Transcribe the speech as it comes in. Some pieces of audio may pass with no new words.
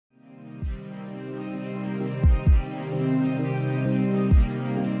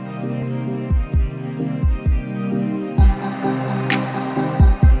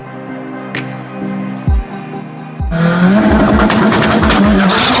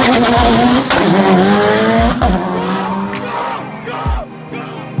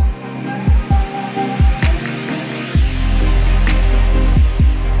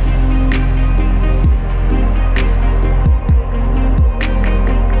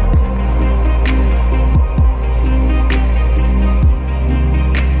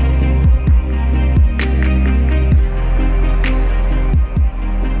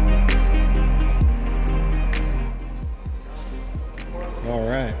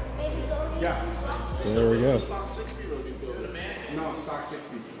Yeah. So there we go. Stock 6 speed or you build it? No, stock 6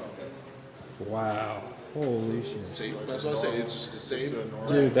 speed. Wow. Holy shit. See, that's what I say. It's just the same.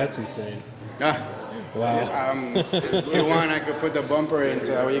 Dude, that's insane. Wow. If you want, I could put the bumper in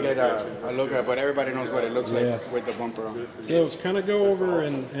so you get a look at it, but everybody knows what it looks like with the bumper on. So kind of go over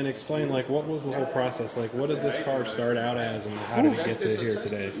and explain, like, what was the whole process? Like, what did this car start out as and how did it get to here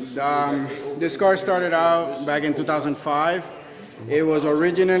today? This car started out back in 2005. It was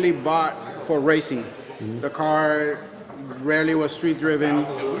originally bought for racing. The car rarely was street driven.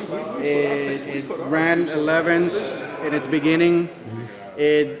 It ran 11s in its beginning.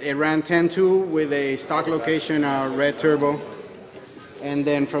 It ran 10.2 with a stock location red turbo, and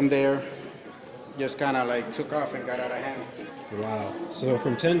then from there just kind of like took off and got out of hand. Wow. So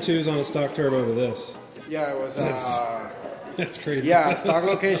from 10.2s on a stock turbo to this. Yeah, it was that's crazy. Yeah, stock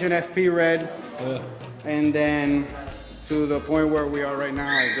location FP red, and then to the point where we are right now,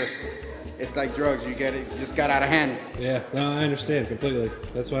 it's like drugs. You get it, just got out of hand. Yeah, no, I understand completely.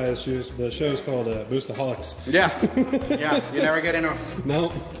 That's why the show's called Boostaholics. Yeah, yeah, you never get enough.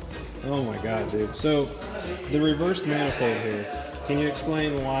 No. Oh my God, dude. So the reversed manifold here, can you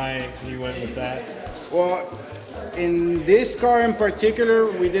explain why you went with that? Well, in this car in particular,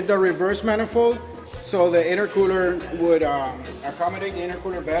 we did the reverse manifold, so the intercooler would accommodate the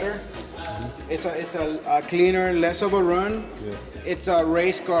intercooler better. It's a cleaner, less of a run. Yeah. It's a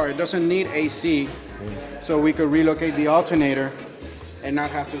race car. It doesn't need AC, so we could relocate the alternator and not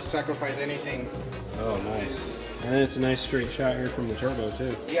have to sacrifice anything. Oh, nice. And it's a nice straight shot here from the turbo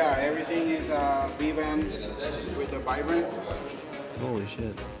too. Yeah, everything is V-band with the vibrant. Holy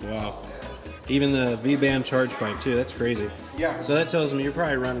shit! Wow. Even the V-band charge pipe too. That's crazy. Yeah. So that tells me you're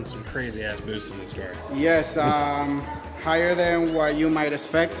probably running some crazy ass boost in this car. Yes, higher than what you might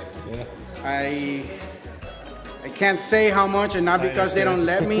expect. Yeah. I can't say how much, and not because they don't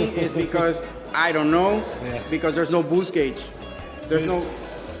let me, it's because I don't know, because there's no boost gauge. There's no...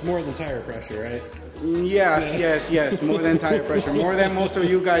 More than tire pressure, right? Yes, more than tire pressure. More than most of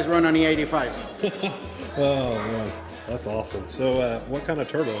you guys run on E85. Oh, man. That's awesome. So what kind of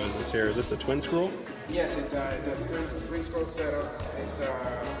turbo is this here? Is this a twin scroll? Yes, it's a twin scroll setup. It's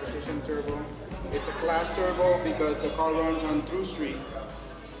a precision turbo. It's a class turbo because the car runs on through street.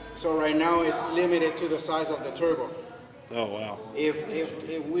 So right now it's limited to the size of the turbo. Oh wow.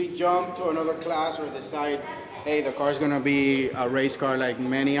 If we jump to another class or decide, hey, the car's gonna be a race car like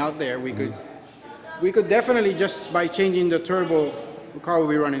many out there, we could definitely, just by changing the turbo, the car will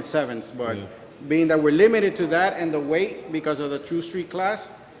be running 7s. But being that we're limited to that and the weight because of the true street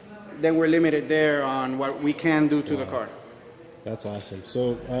class, then we're limited there on what we can do to the car. That's awesome.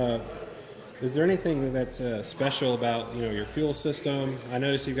 So is there anything that's special about your fuel system? I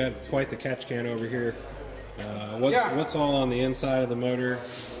notice you've got quite the catch can over here. What's all on the inside of the motor?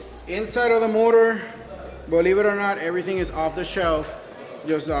 Inside of the motor, believe it or not, everything is off the shelf.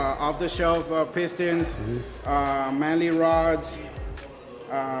 Just off the shelf pistons, manly rods,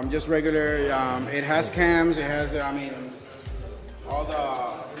 just regular. It has cams. It has, all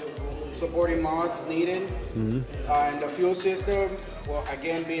the supporting mods needed. And the fuel system, well,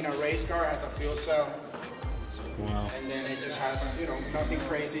 again, being a race car, has a fuel cell. Wow. And then it just has, nothing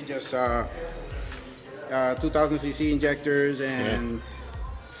crazy, just 2000cc injectors and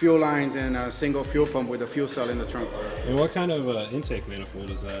fuel lines and a single fuel pump with a fuel cell in the trunk. And what kind of intake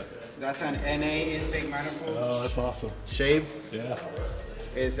manifold is that? That's an NA intake manifold. Oh, that's awesome. Shaved. Yeah.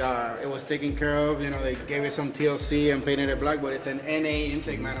 It was taken care of. They gave it some TLC and painted it black, but it's an NA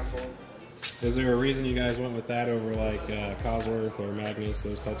intake manifold. Is there a reason you guys went with that over like Cosworth or Magnus,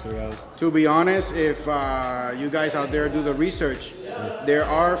 those types of guys? To be honest, if you guys out there do the research, there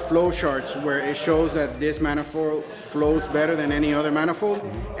are flow charts where it shows that this manifold flows better than any other manifold,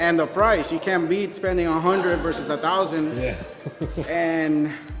 and the price, you can't beat spending 100 versus 1,000. Yeah.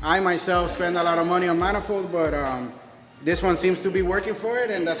 And I myself spend a lot of money on manifolds, but this one seems to be working for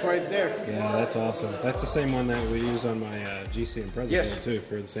it, and that's why it's there. Yeah, that's awesome. That's the same one that we use on my GC and President too,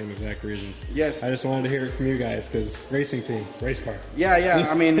 for the same exact reasons. Yes. I just wanted to hear it from you guys because racing team, race car. Yeah.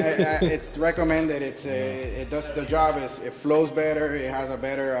 I mean, it's recommended. It does the job. It flows better. It has a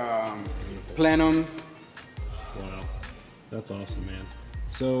better plenum. Wow, that's awesome, man.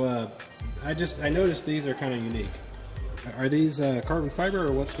 So I noticed these are kind of unique. Are these carbon fiber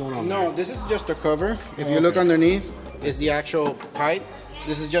or what's going on? No, this is just a cover. If you look underneath, it's the actual pipe.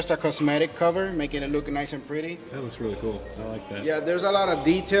 This is just a cosmetic cover, making it look nice and pretty. That looks really cool. I like that. Yeah, there's a lot of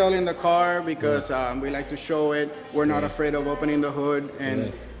detail in the car because we like to show it. We're not afraid of opening the hood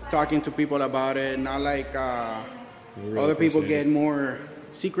and talking to people about it. Not like other people get more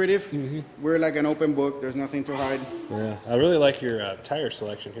secretive. We're like an open book. There's nothing to hide. Yeah, I really like your tire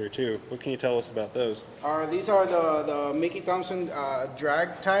selection here too. What can you tell us about those? These are the Mickey Thompson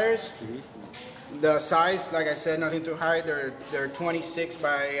drag tires. The size, like I said, nothing to hide. They're 26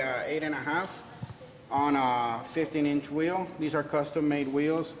 by 8.5 on a 15-inch wheel. These are custom-made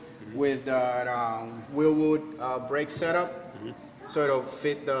wheels with wheelwood brake setup. So it'll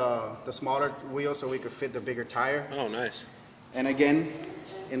fit the smaller wheel, so we could fit the bigger tire. Oh, nice. And again,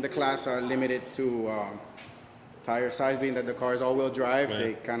 in the class are limited to tire size, being that the car is all-wheel drive. Right.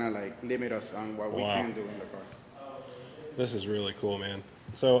 They kind of like limit us on what we can do in the car. This is really cool, man.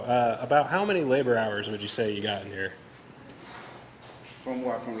 So about how many labor hours would you say you got in here? From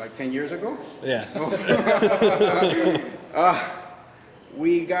what, from like 10 years ago? Yeah.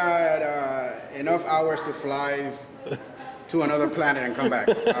 We got enough hours to fly to another planet and come back.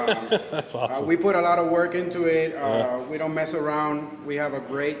 That's awesome. We put a lot of work into it. We don't mess around. We have a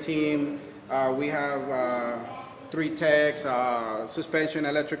great team. We have 3 techs, suspension,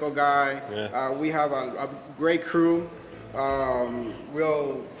 electrical guy. We have a great crew.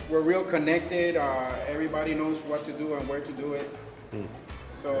 We're real connected. Everybody knows what to do and where to do it.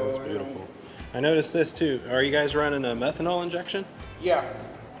 So that's beautiful. I noticed this too. Are you guys running a methanol injection? Yeah,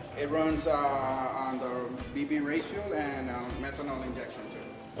 it runs on the BB race fuel and methanol injection too.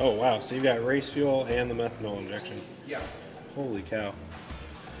 Oh wow! So you got race fuel and the methanol injection. Yeah. Holy cow!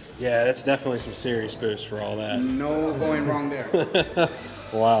 Yeah, that's definitely some serious boost for all that. No going wrong there.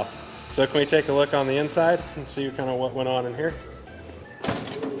 Wow. So can we take a look on the inside and see kind of what went on in here?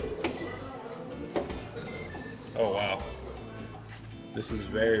 Oh wow. This is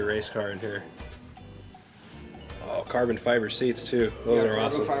very race car in here. Oh, carbon fiber seats too. Those are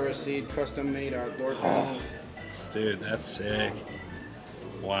awesome. Carbon fiber seat, custom made door panels. Dude, that's sick.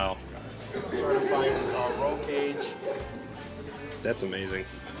 Wow. Certified roll cage. That's amazing.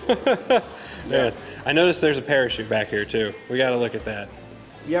 Man, I noticed there's a parachute back here too. We got to look at that.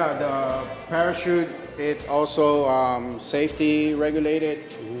 Yeah, the parachute, it's also safety regulated.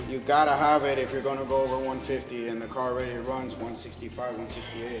 You gotta have it if you're gonna go over 150, and the car already runs 165,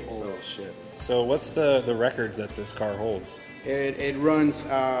 168. Oh shit. So what's the records that this car holds? It runs,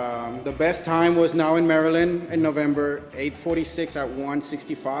 the best time was now in Maryland in November, 8:46 at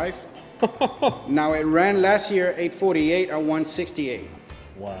 165. Now it ran last year 8:48 at 168.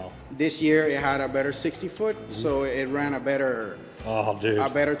 Wow. This year it had a better 60 foot, so it ran a better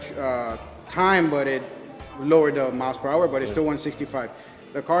time, but it lowered the miles per hour, but it's still 165.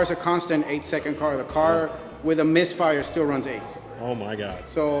 The car is a constant 8-second car. The car with a misfire still runs 8. Oh my God.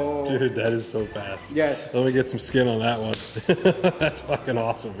 So, dude, that is so fast. Yes. Let me get some skin on that one. That's fucking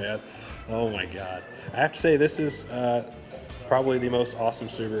awesome, man. Oh my God. I have to say, this is probably the most awesome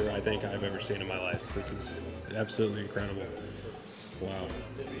Subaru I think I've ever seen in my life. This is absolutely incredible. Wow.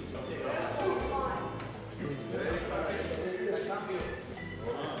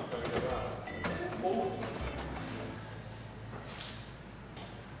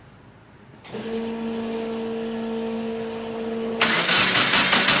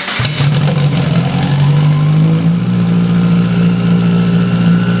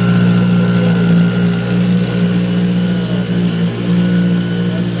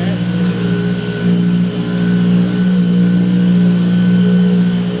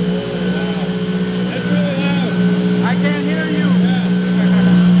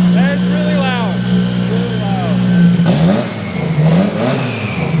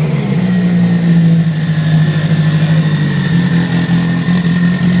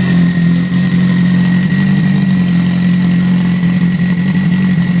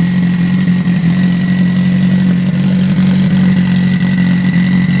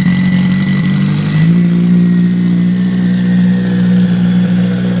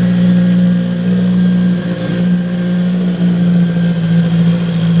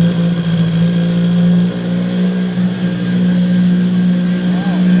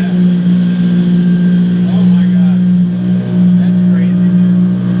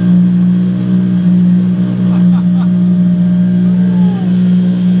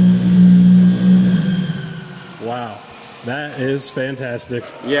 That is fantastic.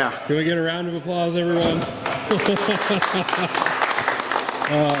 Yeah. Can we get a round of applause, everyone?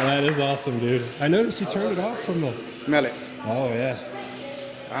 Oh, that is awesome, dude. I noticed you turned it off from the... Smell it. Oh, yeah.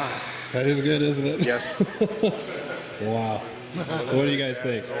 That is good, isn't it? Yes. Wow. What do you guys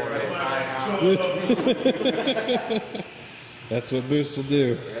think? That's what boosts will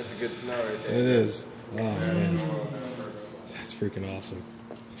do. That's a good smell right there. It is. Oh, man. That's freaking awesome.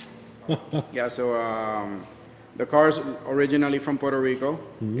 Yeah, so the car's originally from Puerto Rico.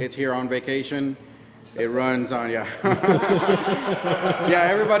 It's here on vacation. It runs on, yeah. Yeah,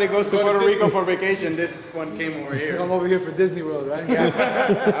 everybody goes to Puerto Rico for vacation. This one came over here. Come over here for Disney World, right?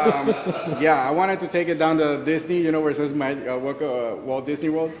 Yeah, I wanted to take it down to Disney, you know, where it says Walt Disney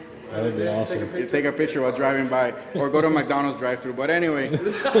World. That would be awesome. You take a picture while driving by, or go to McDonald's drive-thru. But anyway,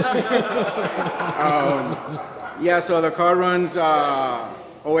 yeah. So the car runs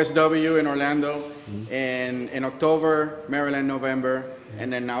OSW in Orlando, and in October, Maryland, November,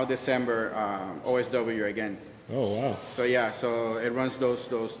 and then now December, OSW again. Oh wow. So yeah, so it runs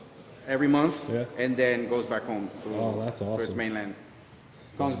those every month, Yeah. and then goes back home Oh, that's to its awesome. mainland.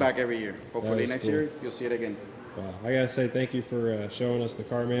 Comes back every year. Hopefully is next cool. year you'll see it again. Wow. I gotta say thank you for showing us the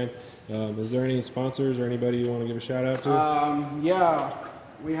car, man. Is there any sponsors or anybody you want to give a shout out to? Yeah,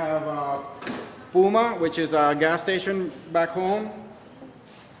 we have Puma, which is a gas station back home.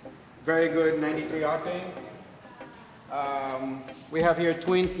 Very good 93 octane. We have here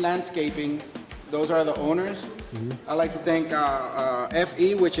Twins Landscaping. Those are the owners. I'd like to thank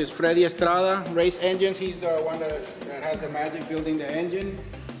FE, which is Freddy Estrada, Race Engines. He's the one that has the magic building the engine.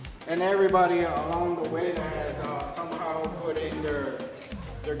 And everybody along the way that has somehow put in their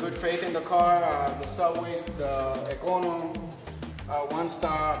good faith in the car, the Subways, the Econo, One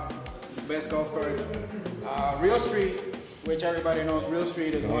Stop, Best Golf Carts. Real Street, which everybody knows, Real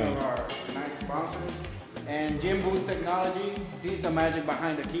Street is one of our nice sponsors. And Jim Boost Technology, he's the magic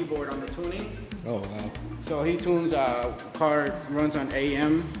behind the keyboard on the tuning. Oh wow. So he tunes car, runs on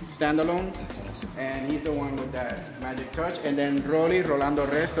AM standalone. That's awesome. And he's the one with that magic touch. And then Rolando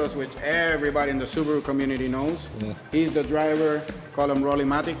Restos, which everybody in the Subaru community knows. Yeah. He's the driver, call him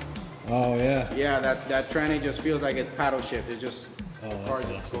Rolly-matic. Oh yeah. Yeah, that tranny just feels like it's paddle shift. It just, car that's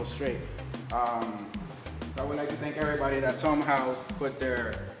just awesome. goes straight. I would like to thank everybody that somehow put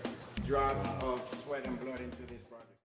their drop of sweat and blood into this.